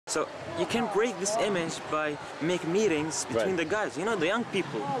So you can break this image by make meetings between the guys, you know, the young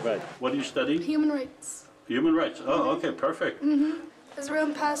people. Right. What are you studying? Human rights. Human rights. Oh, okay, perfect. Israel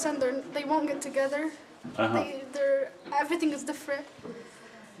and Palestine, they won't get together. Everything is different.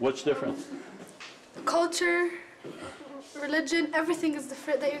 What's different? Culture, religion, everything is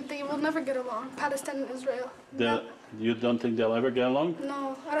different. They will never get along, Palestine and Israel. You don't think they'll ever get along?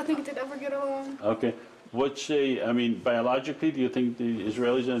 No, I don't think they'd ever get along. Okay. I mean, biologically, do you think the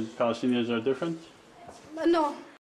Israelis and Palestinians are different? No,